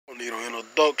Little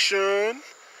introduction.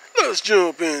 Let's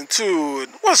jump into it.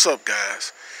 What's up,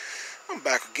 guys? I'm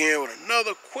back again with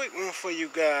another quick one for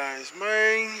you guys,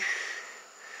 man.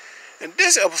 In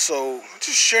this episode,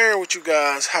 just sharing with you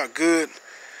guys how good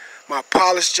my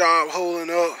polish job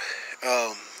holding up.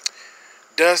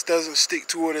 Dust doesn't stick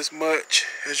to it as much.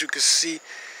 As you can see,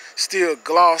 still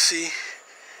glossy.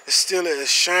 It's still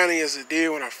as shiny as it did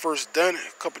when I first done it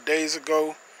a couple days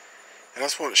ago. And I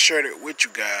just want to share that with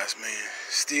you guys, man.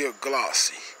 Still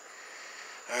glossy.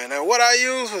 Now what I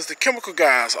used was the Chemical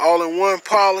Guys all-in-one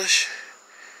polish.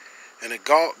 And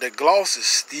the gloss is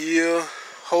still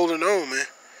holding on, man.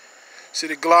 See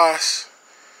the gloss?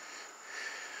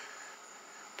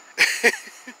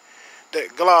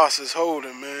 That gloss is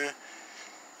holding, man.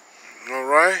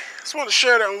 Alright? Just want to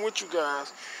share that one with you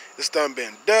guys. It's done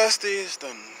been dusty. It's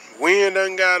done, wind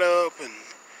done got up and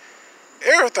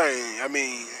everything. I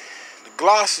mean, the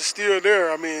gloss is still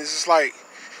there. I mean, it's just like,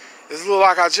 it's look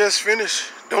like I just finished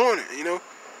doing it, you know?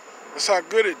 That's how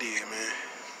good it did, man.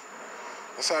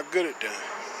 That's how good it done.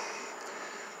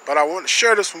 But I want to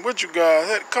share this one with you guys. I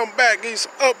had to come back, give you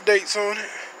some updates on it.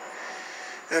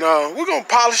 And we're going to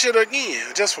polish it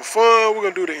again. Just for fun, we're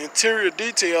going to do the interior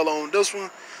detail on this one.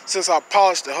 Since I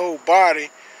polished the whole body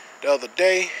the other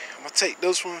day, I'm going to take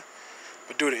this one,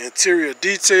 but do the interior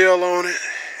detail on it.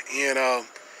 And,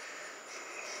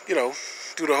 you know,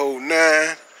 do the whole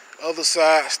 9. Other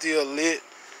side still lit.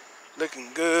 Looking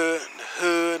good. The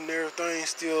hood and everything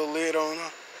still lit on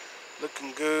her.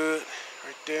 Looking good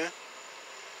right there.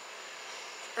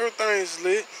 Everything's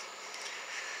lit.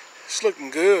 It's looking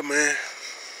good, man.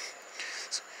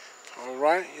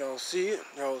 Alright, y'all see it.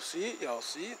 Y'all see it. Y'all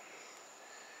see it.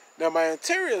 Now, my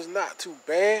interior is not too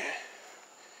bad,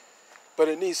 but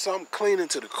it needs some cleaning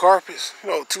to the carpets. You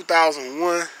know,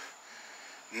 2001,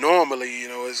 normally, you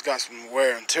know, it's got some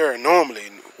wear and tear. Normally,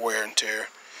 wear and tear.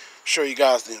 Show you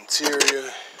guys the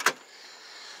interior.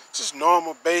 Just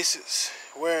normal basics.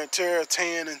 Wear and tear,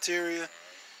 tan interior.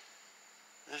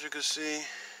 As you can see,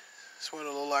 that's what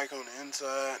it look like on the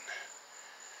inside.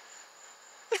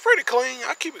 It's pretty clean.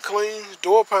 I keep it clean.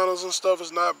 Door panels and stuff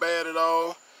is not bad at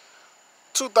all.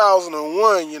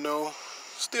 2001, you know,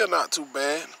 still not too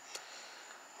bad.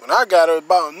 When I got it,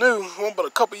 about new, but a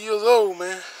couple years old,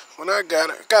 man. When I got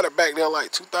it back there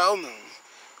like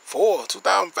 2004,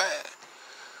 2005,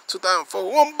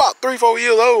 2004. I'm about 3-4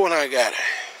 years old when I got it.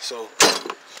 So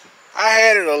I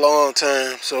had it a long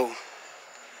time, so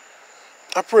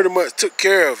I pretty much took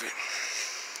care of it.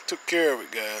 Took care of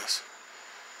it, guys.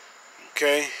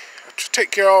 Okay, I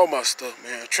take care of all my stuff,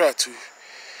 man. I try to.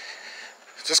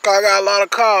 Just cause I got a lot of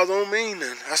cars don't mean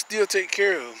nothing. I still take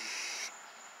care of them.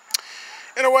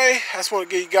 Anyway, I just want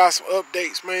to give you guys some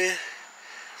updates, man.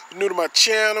 If you're new to my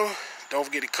channel, don't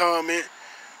forget to comment,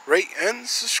 rate, and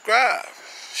subscribe.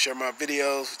 Share my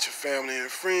videos with your family and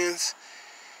friends.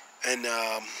 And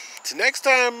till next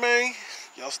time, man,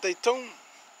 y'all stay tuned.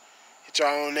 Hit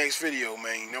y'all on the next video,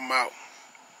 man. I'm out.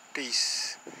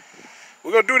 Peace.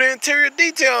 We're going to do the interior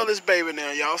detail of this baby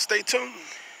now. Y'all stay tuned.